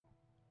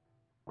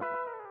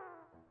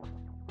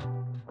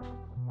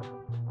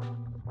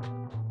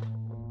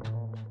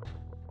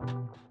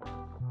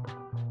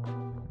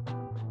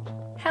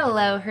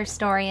Hello,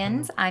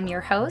 Herstoryans. I'm your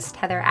host,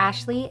 Heather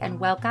Ashley, and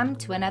welcome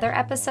to another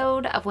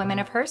episode of Women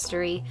of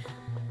Herstory,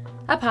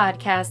 a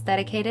podcast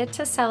dedicated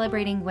to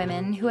celebrating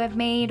women who have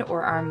made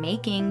or are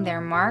making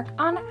their mark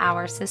on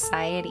our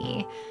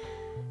society.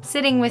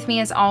 Sitting with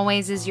me, as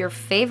always, is your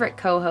favorite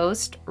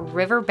co-host,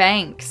 River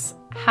Banks.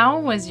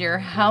 How was your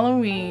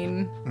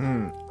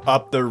Halloween?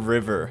 Up the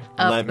river,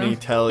 let me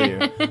tell you.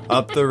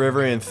 Up the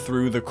river and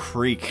through the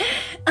creek.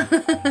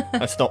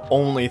 That's the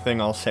only thing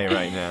I'll say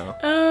right now.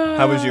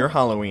 How was your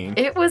Halloween?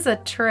 It was a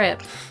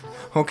trip.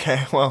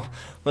 Okay, well,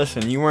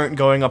 listen, you weren't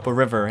going up a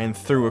river and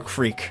through a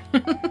creek.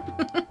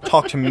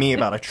 Talk to me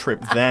about a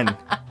trip then.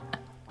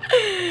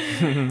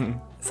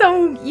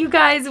 So, you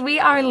guys, we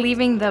are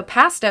leaving the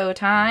pasto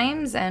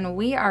times, and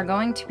we are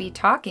going to be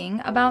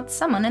talking about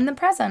someone in the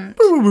present.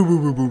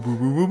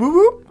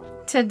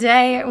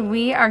 Today,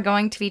 we are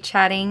going to be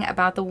chatting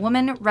about the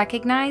woman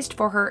recognized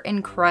for her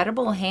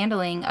incredible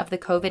handling of the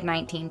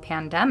COVID-19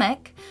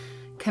 pandemic,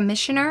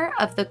 Commissioner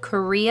of the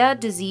Korea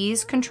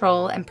Disease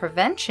Control and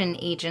Prevention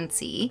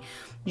Agency,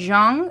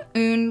 Jong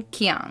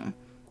Eun-kyung.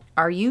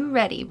 Are you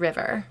ready,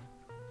 River?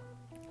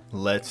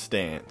 Let's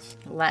dance.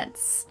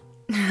 Let's.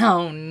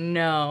 Oh,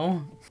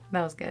 no.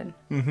 That was good.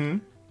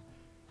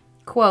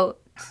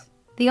 Quote,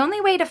 "The only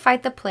way to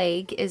fight the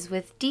plague is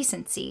with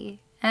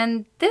decency."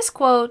 And this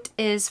quote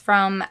is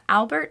from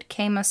Albert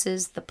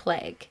Camus's The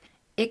Plague.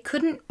 It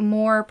couldn't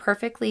more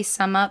perfectly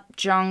sum up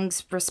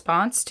Jong's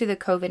response to the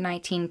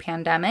COVID-19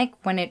 pandemic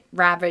when it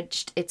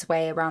ravaged its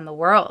way around the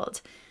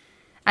world.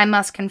 I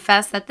must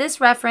confess that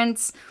this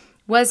reference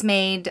was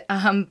made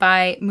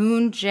by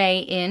Moon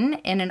Jae-in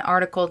in an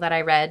article that I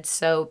read,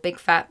 so big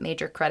fat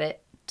major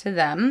credit to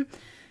them,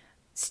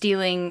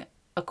 stealing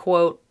a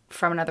quote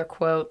from another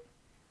quote,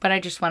 but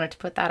I just wanted to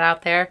put that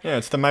out there. Yeah,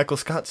 it's the Michael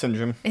Scott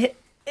syndrome. It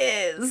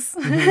is.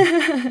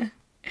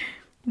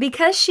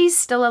 Because she's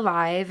still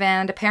alive,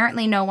 and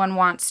apparently no one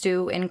wants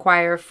to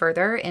inquire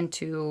further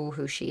into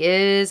who she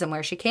is and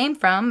where she came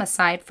from,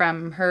 aside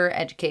from her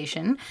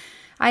education,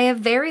 I have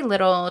very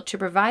little to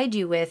provide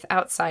you with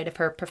outside of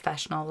her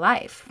professional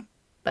life.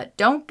 But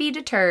don't be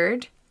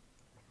deterred,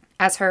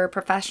 as her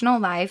professional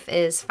life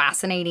is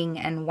fascinating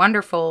and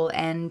wonderful,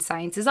 and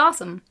science is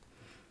awesome.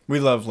 We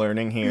love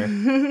learning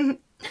here.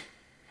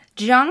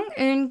 Jong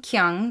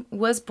Eun-kyung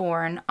was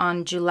born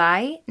on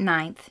July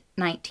 9th,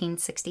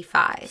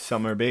 1965.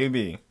 Summer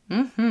baby.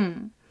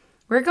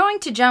 We're going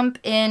to jump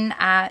in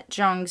at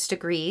Jong's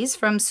degrees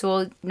from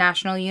Seoul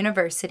National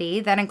University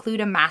that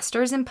include a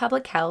master's in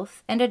public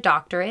health and a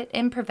doctorate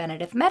in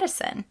preventative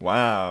medicine.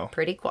 Wow.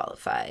 Pretty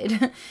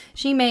qualified.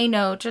 She may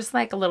know just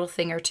like a little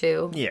thing or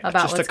two about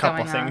just what's a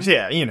couple going things. on.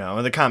 Yeah, you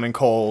know, the common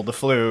cold, the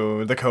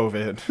flu, the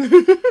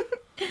COVID.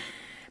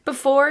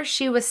 Before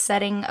she was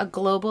setting a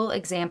global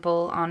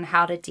example on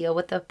how to deal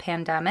with the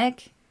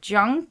pandemic,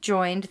 Jong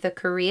joined the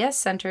Korea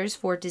Centers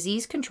for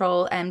Disease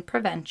Control and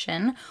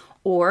Prevention,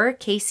 or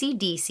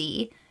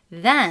KCDC,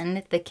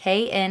 then the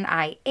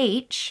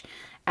KNIH,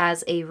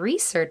 as a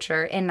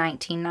researcher in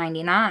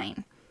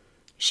 1999.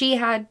 She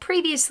had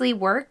previously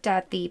worked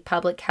at the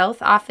Public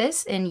Health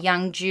Office in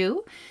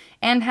Yeongju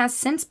and has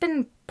since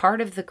been part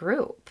of the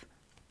group.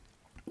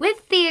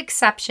 With the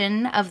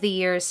exception of the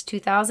years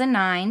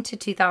 2009 to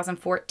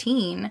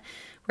 2014,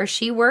 where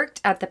she worked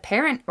at the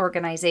parent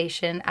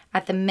organization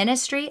at the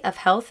Ministry of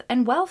Health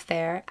and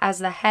Welfare as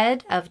the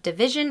head of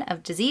Division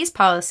of Disease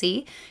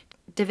Policy,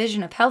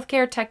 Division of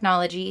Healthcare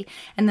Technology,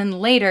 and then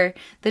later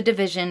the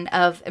Division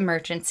of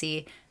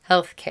Emergency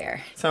Healthcare.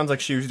 Sounds like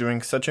she was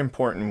doing such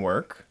important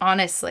work.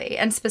 Honestly,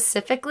 and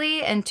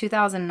specifically in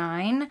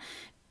 2009,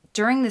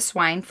 during the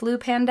swine flu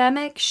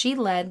pandemic, she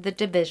led the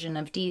Division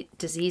of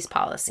Disease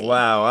Policy.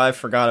 Wow, I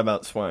forgot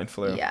about swine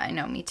flu. Yeah, I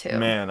know, me too.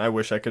 Man, I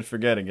wish I could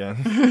forget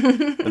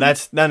again. But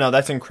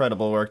that's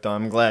incredible work, though.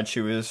 I'm glad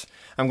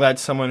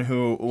someone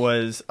who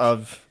was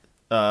of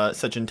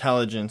such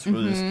intelligence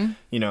was,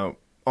 you know,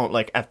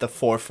 like at the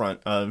forefront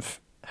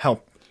of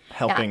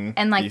helping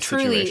and like these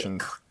truly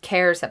situations.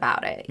 Cares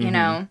about it, you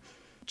know.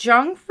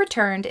 Jong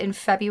returned in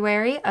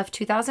February of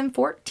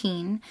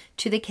 2014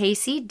 to the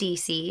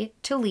KCDC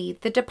to lead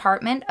the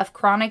Department of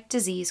Chronic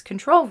Disease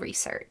Control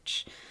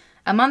Research.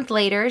 A month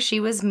later, she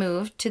was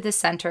moved to the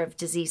Center of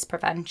Disease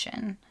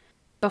Prevention,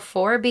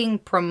 before being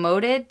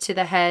promoted to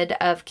the head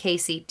of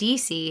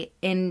KCDC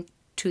in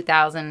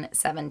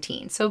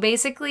 2017. So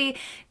basically,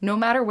 no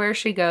matter where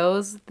she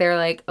goes, they're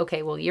like,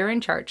 okay, well, you're in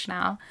charge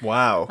now.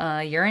 Wow.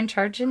 You're in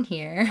charge in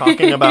here.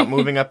 Talking about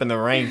moving up in the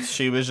ranks,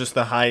 she was just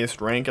the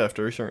highest rank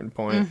after a certain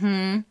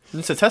point.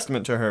 It's a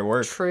testament to her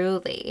work.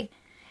 Truly.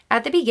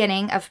 At the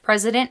beginning of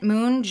President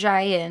Moon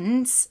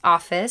Jae-in's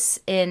office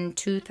in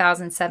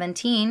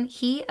 2017,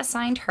 he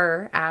assigned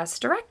her as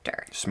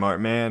director. Smart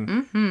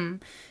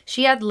man.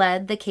 She had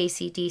led the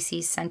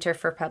KCDC's Center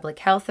for Public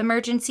Health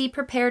Emergency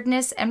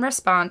Preparedness and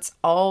Response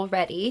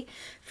already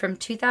from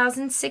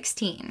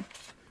 2016.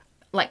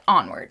 Like,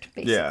 onward,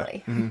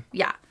 basically.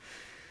 Yeah.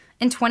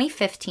 In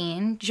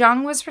 2015,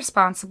 Jong was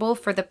responsible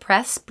for the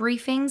press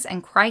briefings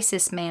and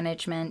crisis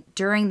management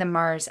during the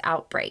MERS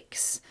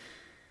outbreaks.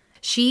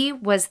 She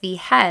was the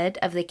head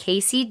of the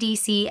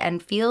KCDC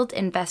and Field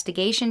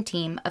Investigation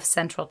Team of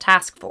Central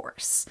Task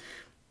Force.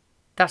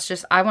 That's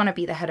just, I want to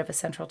be the head of a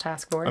Central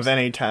Task Force. Of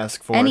any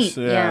task force.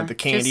 The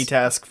candy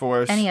task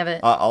force. Any of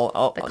it.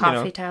 The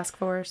coffee task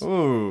force.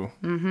 Ooh.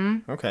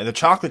 Mm-hmm. Okay, the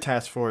chocolate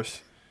task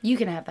force. You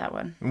can have that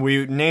one.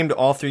 We named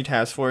all 3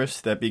 task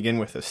force that begin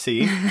with a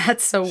C.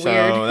 That's so weird.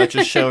 So that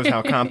just shows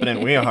how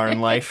competent we are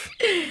in life.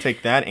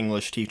 Take that,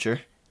 English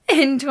teacher.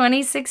 In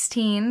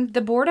 2016,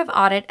 the Board of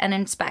Audit and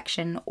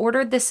Inspection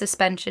ordered the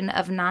suspension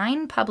of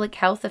 9 public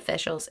health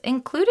officials,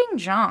 including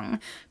Zhang,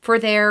 for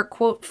their,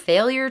 quote,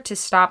 failure to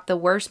stop the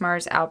worst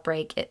MERS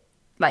outbreak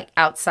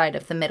outside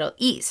of the Middle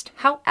East.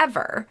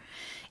 However,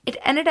 it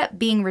ended up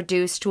being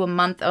reduced to a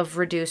month of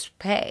reduced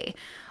pay,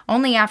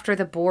 only after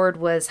the board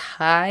was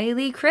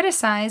highly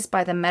criticized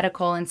by the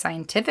medical and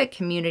scientific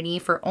community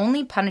for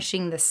only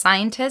punishing the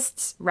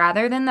scientists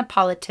rather than the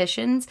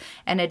politicians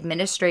and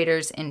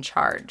administrators in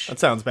charge. That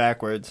sounds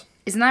backwards.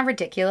 Isn't that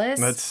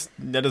ridiculous?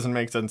 That doesn't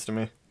make sense to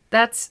me.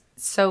 That's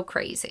so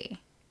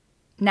crazy.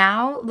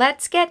 Now,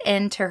 let's get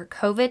into her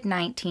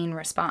COVID-19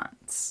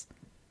 response.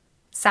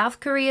 South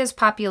Korea's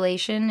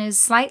population is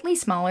slightly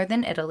smaller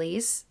than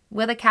Italy's,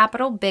 with a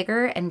capital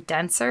bigger and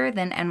denser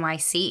than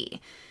NYC.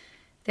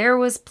 There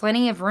was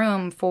plenty of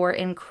room for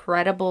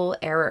incredible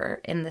error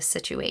in this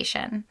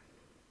situation.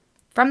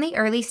 From the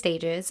early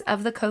stages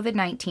of the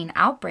COVID-19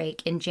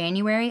 outbreak in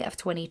January of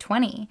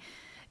 2020,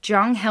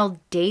 Zhang held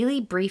daily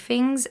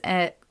briefings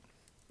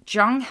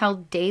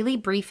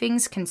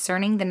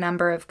concerning the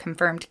number of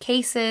confirmed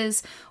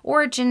cases,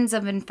 origins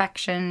of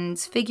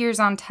infections,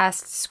 figures on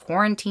tests,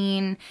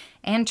 quarantine,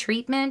 and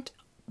treatment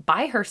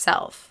by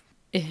herself.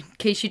 In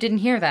case you didn't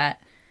hear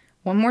that,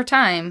 one more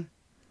time,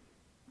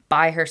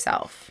 by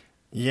herself.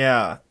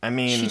 Yeah, I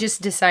mean... She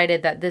just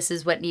decided that this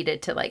is what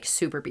needed to,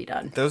 super be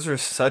done. Those are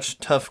such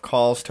tough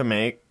calls to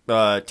make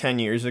 10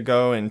 years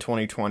ago in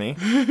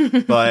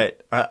 2020.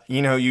 But,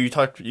 you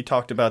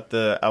talked about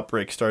the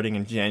outbreak starting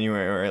in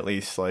January, or at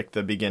least,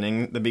 the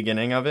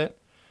beginning of it.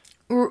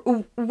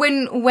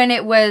 When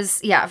it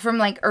was,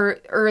 from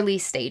early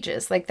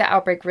stages, the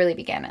outbreak really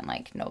began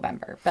in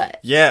November, but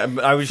yeah,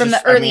 I was from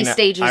the early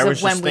stages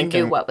of when we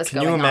knew what was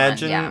going on. Can you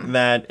imagine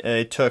that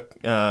it took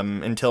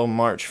until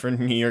March for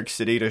New York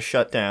City to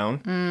shut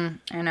down?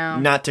 I know.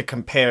 Not to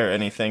compare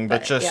anything,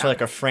 but just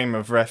a frame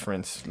of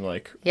reference,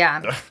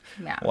 yeah.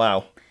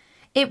 Wow.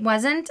 It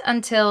wasn't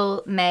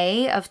until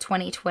May of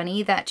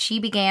 2020 that she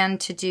began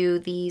to do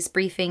these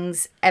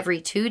briefings every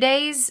 2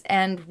 days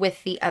and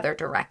with the other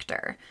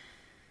director.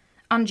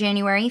 On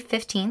January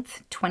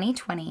 15th,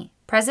 2020,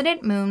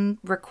 President Moon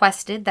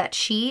requested that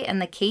she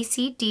and the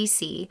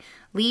KCDC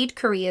lead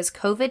Korea's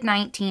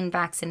COVID-19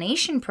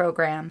 vaccination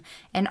program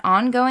and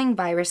ongoing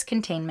virus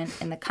containment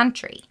in the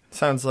country.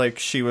 Sounds like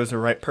she was the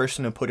right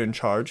person to put in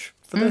charge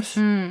for this.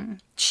 Mm-hmm.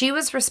 She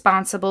was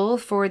responsible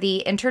for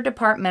the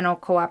interdepartmental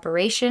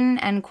cooperation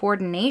and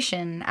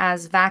coordination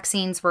as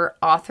vaccines were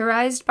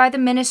authorized by the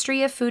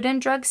Ministry of Food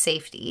and Drug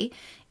Safety,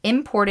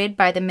 imported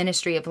by the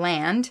Ministry of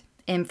Land,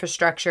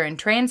 Infrastructure and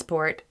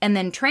Transport, and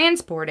then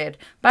transported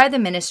by the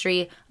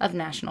Ministry of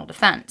National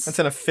Defense. That's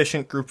an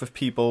efficient group of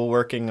people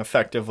working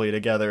effectively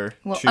together.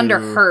 Under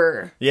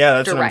her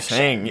that's direction. What I'm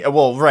saying.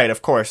 Well, right,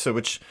 of course, so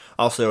which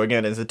also,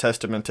 again, is a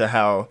testament to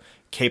how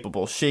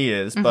capable she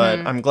is. Mm-hmm. But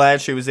I'm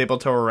glad she was able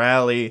to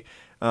rally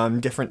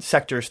different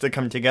sectors to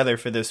come together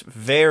for this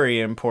very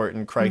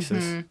important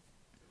crisis. Mm-hmm.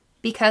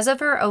 Because of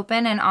her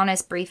open and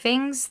honest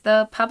briefings,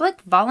 the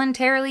public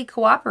voluntarily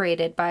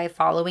cooperated by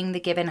following the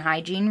given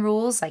hygiene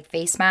rules like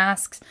face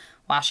masks,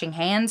 washing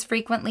hands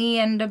frequently,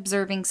 and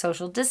observing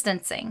social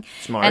distancing.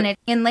 Smart. And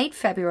in late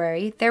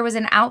February, there was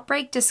an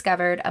outbreak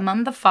discovered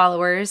among the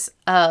followers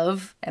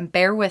of, and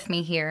bear with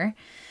me here,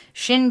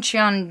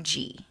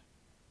 Shincheonji.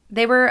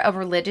 They were a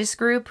religious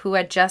group who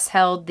had just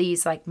held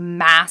these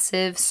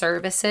massive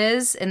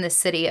services in the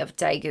city of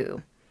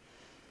Daegu.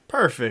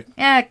 Perfect.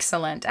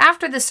 Excellent.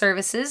 After the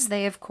services,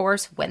 they, of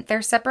course, went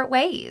their separate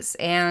ways.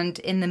 And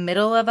in the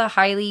middle of a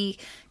highly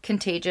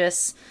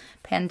contagious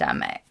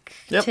pandemic.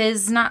 Yep.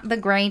 'Tis not the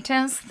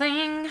greatest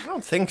thing. I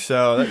don't think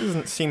so. That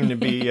doesn't seem to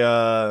be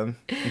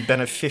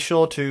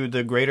beneficial to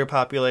the greater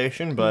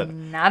population, but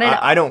not at all.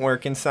 I don't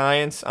work in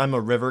science. I'm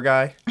a river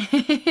guy.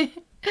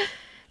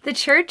 The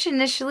church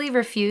initially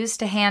refused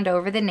to hand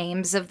over the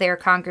names of their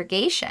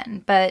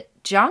congregation, but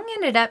Zhang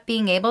ended up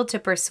being able to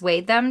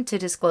persuade them to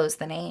disclose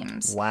the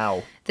names.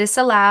 Wow. This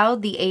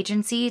allowed the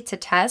agency to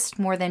test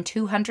more than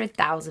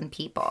 200,000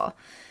 people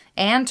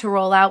and to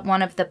roll out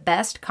one of the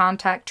best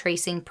contact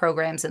tracing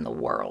programs in the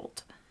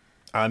world.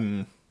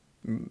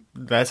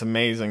 That's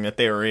amazing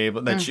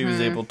that she was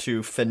able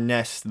to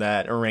finesse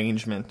that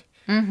arrangement.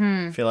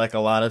 Mm-hmm. I feel like a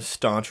lot of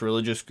staunch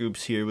religious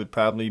groups here would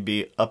probably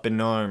be up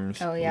in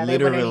arms. Oh, yeah.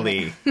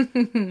 Literally.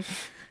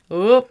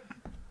 Oop.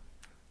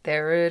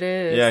 There it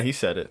is. Yeah, he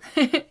said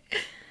it.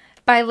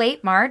 By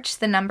late March,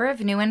 the number of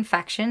new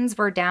infections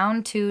were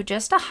down to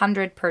just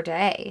 100 per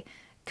day.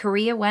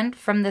 Korea went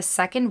from the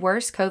second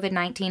worst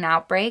COVID-19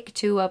 outbreak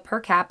to a per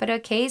capita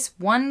case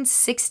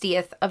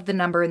 1/60th of the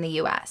number in the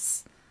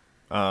U.S.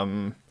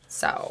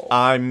 So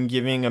I'm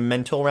giving a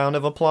mental round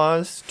of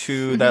applause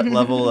to that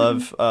level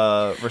of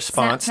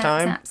response snap,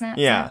 time. snap, snap,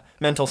 yeah, snap.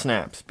 mental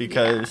snaps,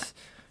 because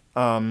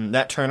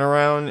that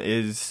turnaround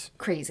is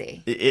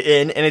crazy.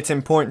 and it's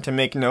important to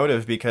make note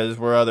of, because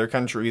where other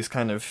countries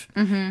kind of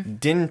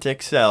didn't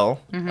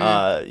excel,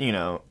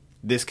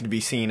 this could be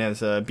seen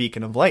as a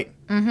beacon of light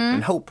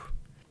and hope.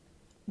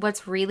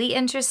 What's really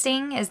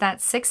interesting is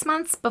that 6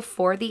 months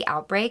before the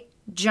outbreak,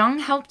 Jung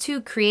helped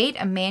to create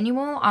a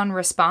manual on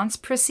response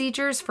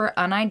procedures for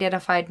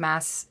unidentified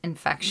mass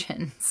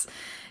infections.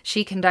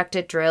 She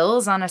conducted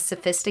drills on a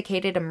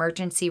sophisticated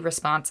emergency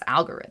response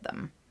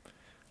algorithm.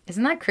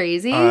 Isn't that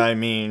crazy? I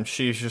mean,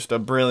 she's just a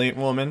brilliant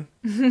woman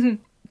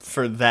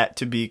for that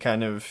to be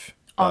kind of...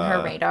 on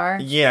her radar?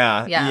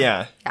 Yeah,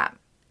 Yeah,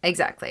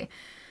 exactly.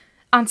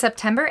 On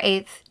September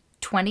 8th,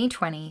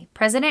 2020,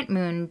 President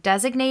Moon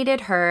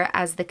designated her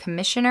as the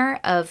Commissioner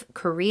of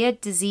Korea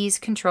Disease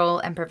Control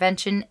and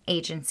Prevention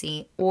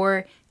Agency,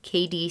 or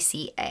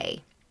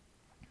KDCA.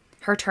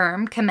 Her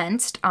term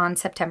commenced on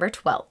September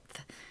 12th.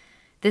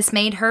 This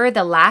made her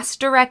the last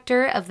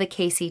director of the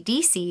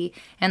KCDC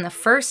and the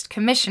first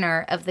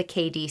commissioner of the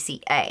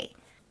KDCA.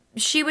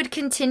 She would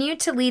continue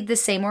to lead the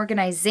same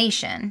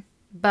organization,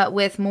 but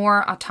with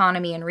more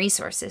autonomy and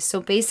resources.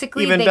 So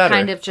basically, Even they better.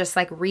 kind of just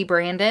like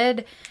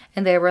rebranded,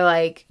 and they were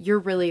like, "You're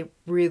really,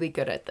 really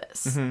good at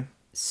this."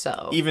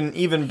 So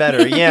Even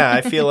better. Yeah,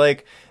 I feel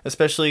like,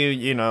 especially,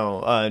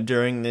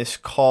 during this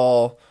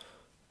call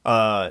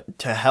to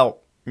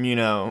help,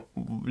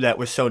 that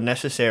was so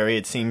necessary.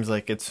 It seems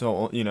like it's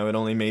so, it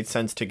only made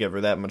sense to give her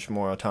that much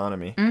more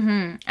autonomy.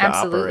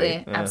 absolutely,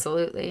 operate. Yeah.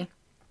 absolutely.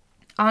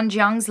 On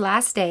Jung's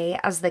last day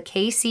as the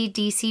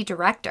KCDC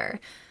director,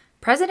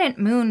 President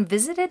Moon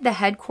visited the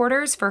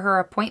headquarters for her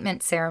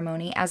appointment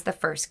ceremony as the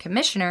first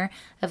commissioner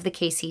of the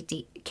KDCA.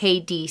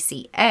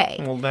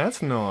 Well,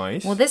 that's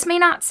nice. Well, this may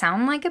not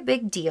sound like a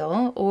big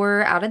deal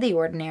or out of the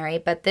ordinary,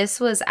 but this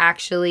was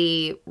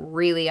actually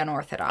really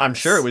unorthodox. I'm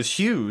sure it was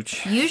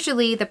huge.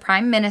 Usually, the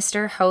prime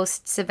minister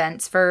hosts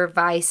events for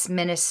vice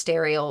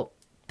ministerial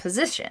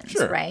positions,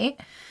 Sure. right?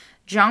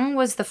 Jung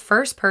was the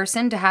first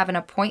person to have an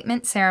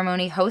appointment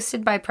ceremony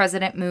hosted by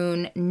President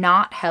Moon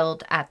not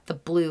held at the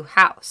Blue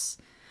House.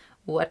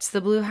 What's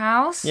the Blue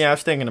House? Yeah, I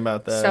was thinking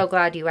about that. So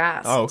glad you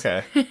asked. Oh,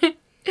 okay.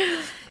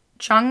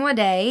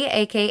 Changwon-dae,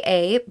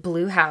 aka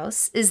Blue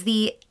House, is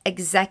the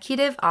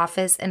executive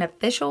office and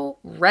official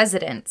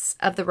residence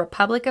of the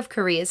Republic of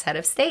Korea's head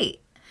of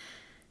state.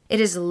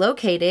 It is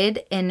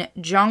located in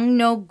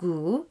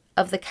Jongno-gu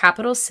of the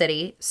capital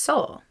city,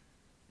 Seoul.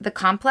 The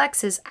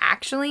complex is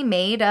actually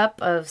made up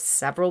of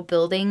several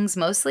buildings,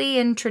 mostly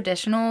in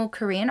traditional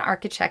Korean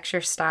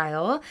architecture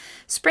style,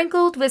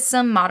 sprinkled with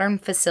some modern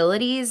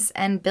facilities,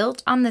 and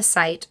built on the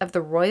site of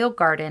the royal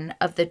garden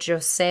of the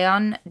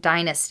Joseon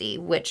dynasty,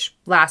 which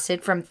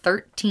lasted from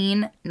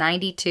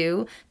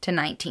 1392 to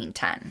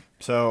 1910.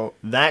 So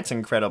that's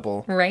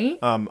incredible. Right?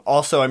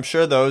 Also, I'm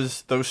sure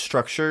those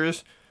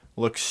structures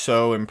look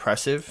so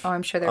impressive. Oh,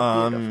 I'm sure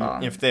they're beautiful.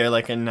 If they're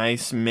like a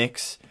nice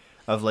mix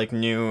of like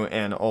new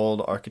and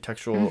old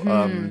architectural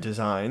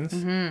designs.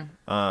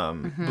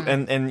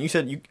 And you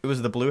said it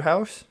was the Blue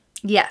House?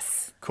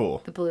 Yes,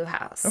 Cool. the Blue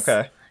House.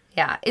 Okay.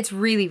 Yeah, it's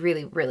really,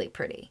 really, really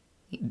pretty.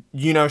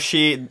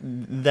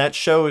 That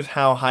shows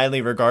how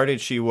highly regarded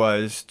she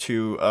was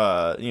to,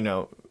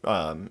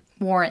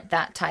 Warrant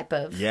that type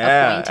of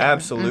yeah, appointing.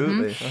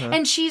 absolutely. Uh-huh.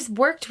 And she's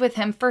worked with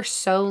him for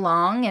so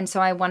long, and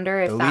so I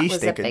wonder if The that least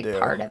was they a could big do.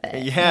 part of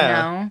it.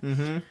 Yeah.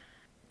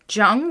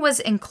 Jung was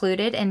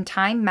included in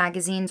Time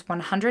magazine's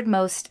 100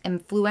 Most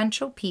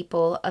Influential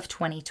People of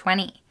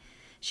 2020.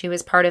 She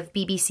was part of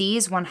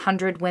BBC's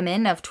 100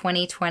 Women of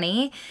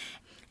 2020,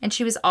 and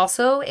she was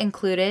also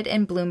included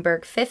in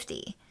Bloomberg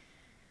 50.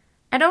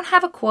 I don't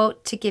have a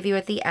quote to give you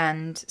at the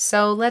end,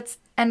 so let's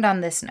end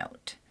on this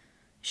note.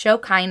 Show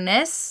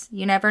kindness.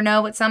 You never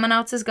know what someone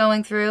else is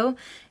going through.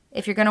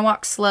 If you're going to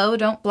walk slow,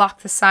 don't block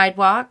the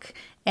sidewalk.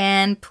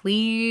 And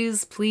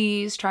please,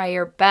 please try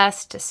your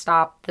best to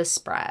stop the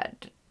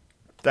spread.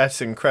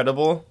 That's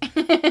incredible.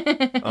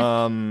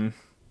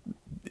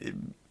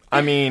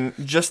 I mean,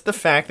 just the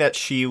fact that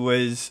she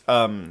was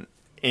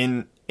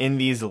in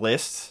these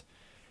lists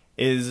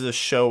is a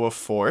show of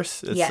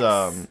force. It's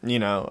Yes.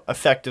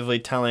 Effectively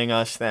telling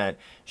us that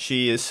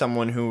she is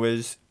someone who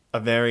was a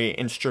very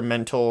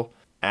instrumental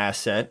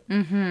asset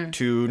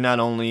to not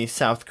only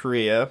South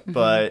Korea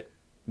but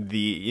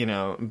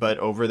but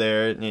over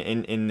there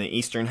in the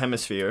Eastern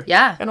Hemisphere.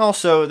 Yeah. And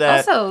also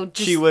that Also,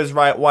 just- she was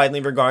widely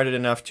regarded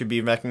enough to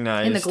be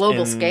recognized In the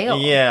global scale.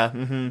 Yeah.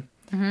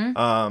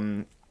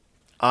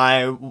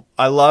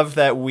 I love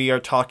that we are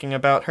talking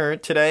about her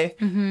today,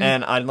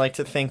 and I'd like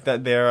to think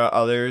that there are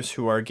others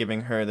who are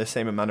giving her the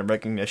same amount of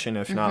recognition,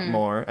 if not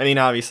more. I mean,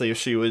 obviously, if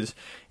she was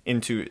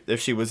in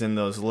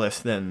those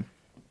lists, then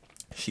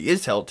she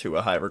is held to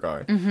a high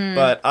regard.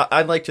 But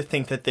I'd like to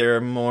think that there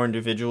are more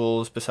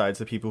individuals besides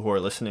the people who are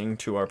listening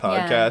to our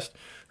podcast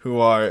who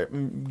are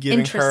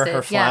giving her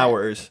Interested,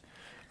 flowers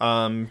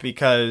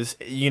because,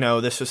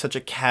 this was such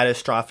a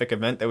catastrophic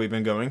event that we've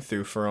been going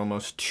through for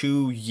almost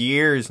 2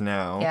 years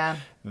now. Yeah.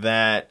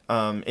 That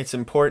it's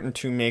important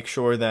to make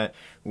sure that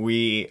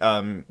we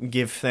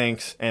give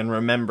thanks and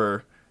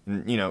remember,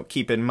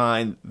 keep in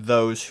mind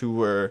those who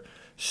were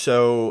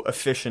so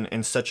efficient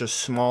in such a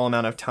small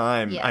amount of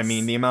time. Yes. I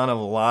mean, the amount of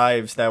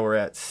lives that were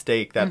at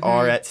stake, that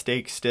are at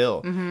stake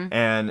still,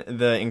 and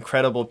the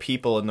incredible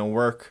people and the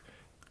work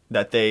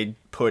that they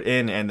put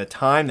in and the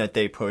time that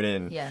they put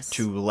in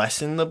to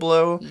lessen the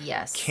blow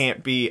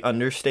can't be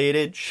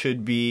understated,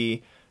 should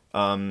be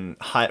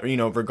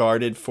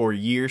regarded for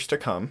years to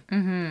come.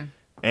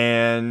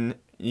 And,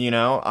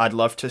 I'd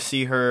love to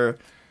see her.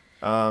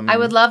 I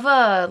would love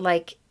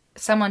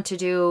someone to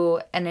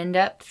do an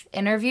in-depth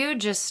interview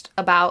just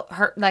about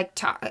her,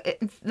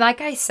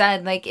 like I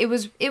said,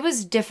 it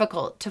was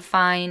difficult to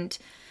find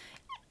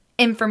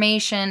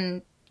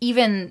information,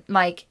 even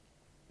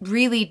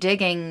really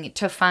digging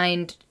to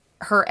find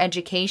her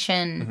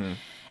education,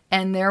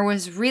 and there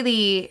was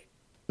really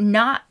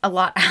not a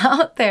lot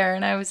out there,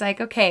 and I was like,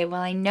 okay,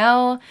 well, I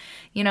know,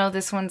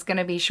 this one's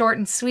gonna be short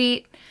and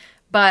sweet,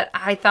 but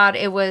I thought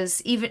it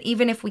was,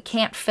 even if we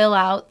can't fill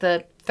out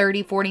the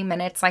 30-40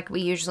 minutes like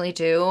we usually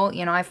do,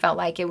 I felt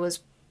like it was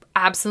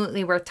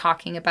absolutely worth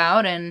talking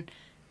about and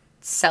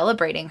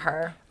celebrating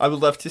her. I would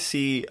love to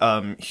see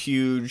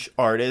huge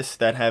artists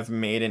that have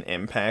made an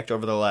impact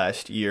over the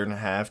last year and a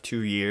half, 2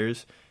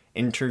 years,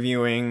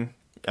 interviewing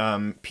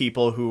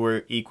people who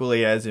were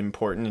equally as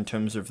important in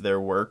terms of their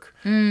work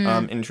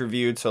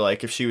interviewed. So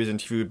if she was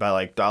interviewed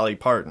by Dolly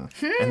Parton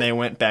and they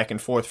went back and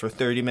forth for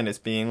 30 minutes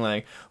being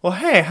like, well,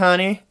 hey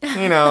honey,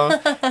 in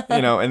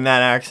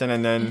that accent,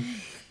 and then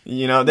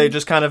they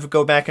just kind of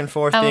go back and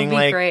forth being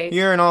like, great.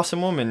 You're an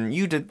awesome woman,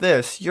 you did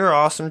this, you're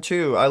awesome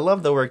too, I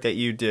love the work that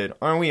you did,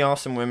 aren't we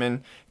awesome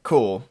women?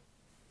 Cool.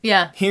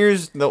 Yeah.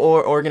 Here's the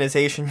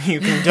organization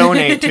you can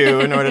donate to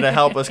in order to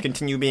help us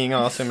continue being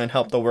awesome and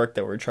help the work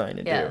that we're trying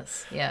to do.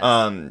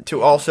 Yes.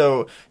 To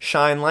also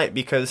shine light,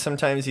 because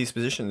sometimes these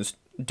positions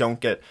don't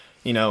get,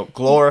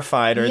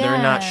 glorified, or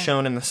they're not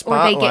shown in the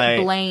spotlight. Or they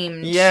get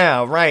blamed.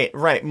 Yeah,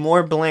 right.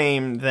 More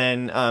blame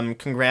than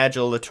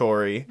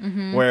congratulatory,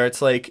 where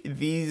it's like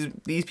these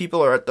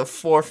people are at the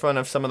forefront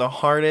of some of the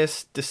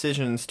hardest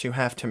decisions to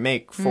have to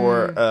make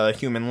for a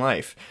human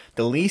life.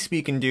 The least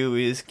we can do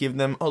is give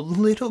them a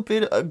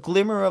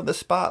glimmer of the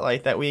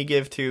spotlight that we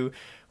give to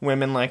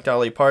women like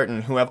Dolly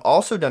Parton, who have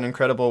also done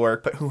incredible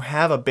work, but who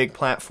have a big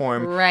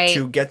platform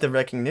to get the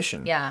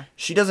recognition. Yeah.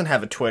 She doesn't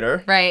have a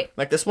Twitter. Right.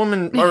 This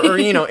woman, or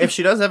if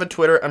she does have a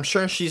Twitter, I'm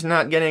sure she's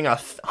not getting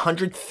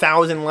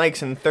 100,000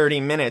 likes in 30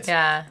 minutes.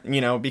 Yeah.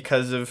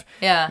 Because of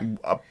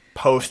a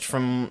post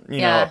from,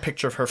 a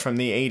picture of her from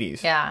the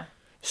 80s. Yeah.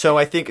 So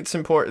I think it's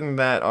important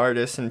that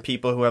artists and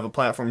people who have a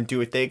platform do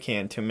what they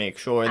can to make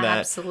sure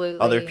that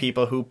other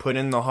people who put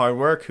in the hard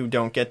work, who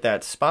don't get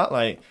that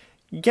spotlight,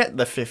 get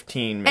the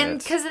 15 minutes. And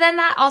because then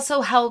that also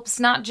helps,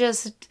 not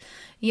just,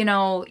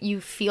 you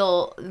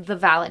feel the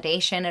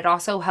validation, it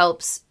also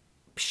helps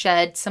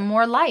shed some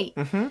more light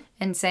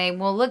and say,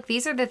 well, look,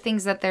 these are the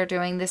things that they're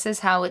doing. This is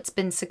how it's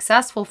been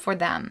successful for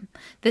them.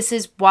 This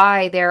is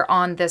why they're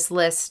on this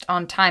list,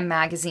 on Time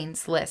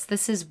Magazine's list.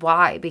 This is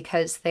why,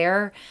 because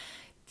they're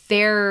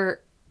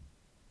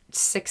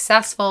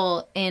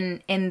successful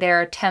in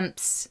their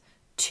attempts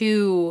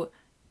to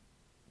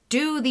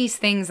do these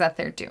things that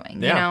they're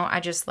doing. I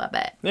just love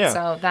it. Yeah.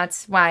 So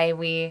that's why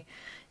we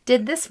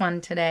did this one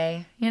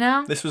today,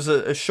 This was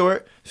a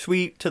short,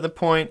 sweet, to the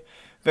point,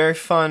 very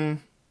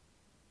fun.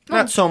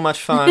 Not so much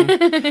fun.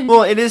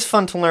 Well, it is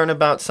fun to learn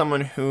about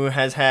someone who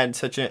has had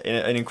such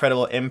an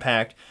incredible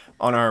impact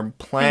on our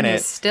planet, and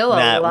is still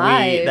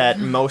alive. That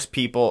most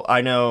people,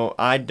 I know,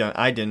 I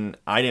didn't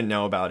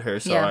know about her.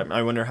 So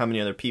I wonder how many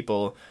other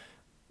people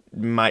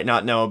might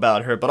not know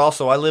about her. But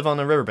also, I live on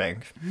the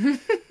riverbank.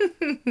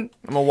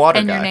 I'm a water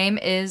guy. And your name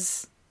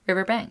is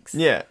Riverbanks.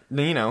 Yeah,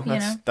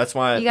 that's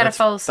why you gotta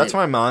follow suit. That's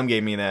why Mom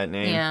gave me that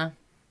name. Yeah,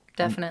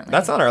 definitely.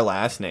 That's not our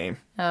last name.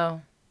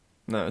 Oh.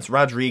 No, it's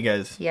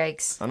Rodriguez.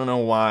 Yikes. I don't know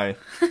why.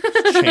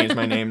 Just changed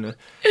my name.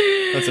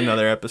 That's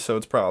another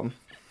episode's problem.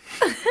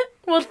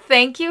 Well,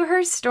 thank you,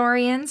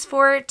 Herstoryans,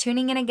 for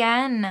tuning in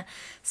again.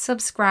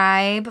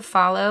 Subscribe,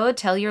 follow,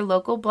 tell your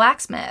local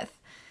blacksmith.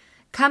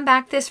 Come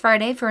back this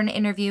Friday for an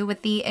interview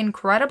with the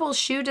incredible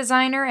shoe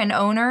designer and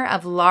owner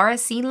of Laura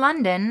C.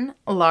 London,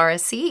 Laura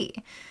C.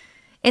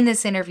 In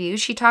this interview,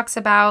 she talks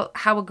about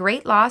how a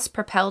great loss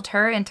propelled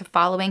her into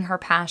following her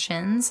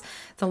passions,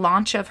 the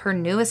launch of her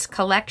newest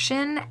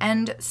collection,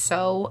 and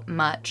so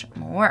much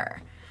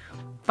more.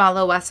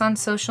 Follow us on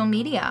social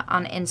media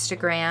on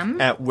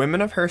Instagram at Women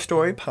of Her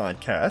Story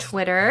Podcast,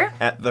 Twitter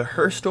at The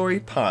Her Story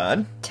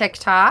Pod,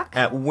 TikTok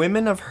at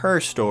Women of Her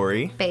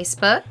Story,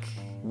 Facebook,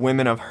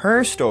 Women of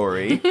Her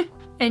Story,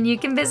 and you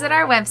can visit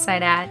our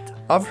website at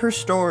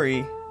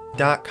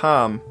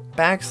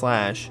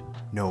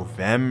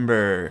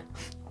ofherstory.com/November.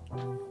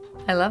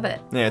 I love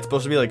it. Yeah, it's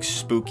supposed to be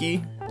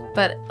spooky,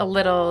 but a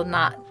little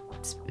not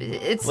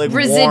It's like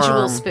residual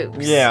warm. spooks.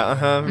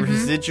 Yeah,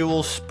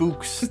 Residual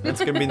spooks. That's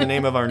gonna be the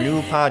name of our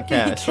new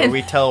podcast, where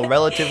we tell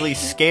relatively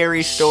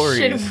scary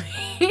stories.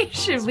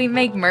 Should we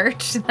make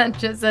merch that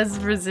just says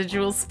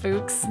residual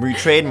spooks? We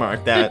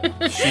trademark that.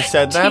 She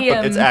said that,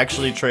 but it's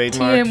actually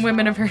trademarked. TM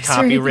Women of Her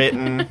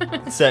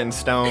Copywritten, set in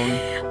stone.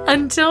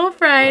 Until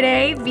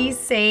Friday, be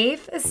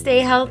safe, stay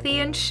healthy,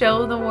 and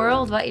show the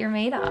world what you're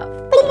made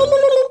of.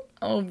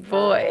 Oh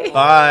boy.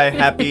 Bye.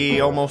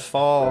 Happy almost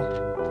fall.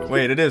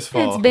 Wait, it is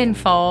fall. It's been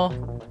fall.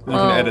 You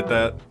can edit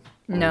that.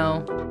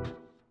 No.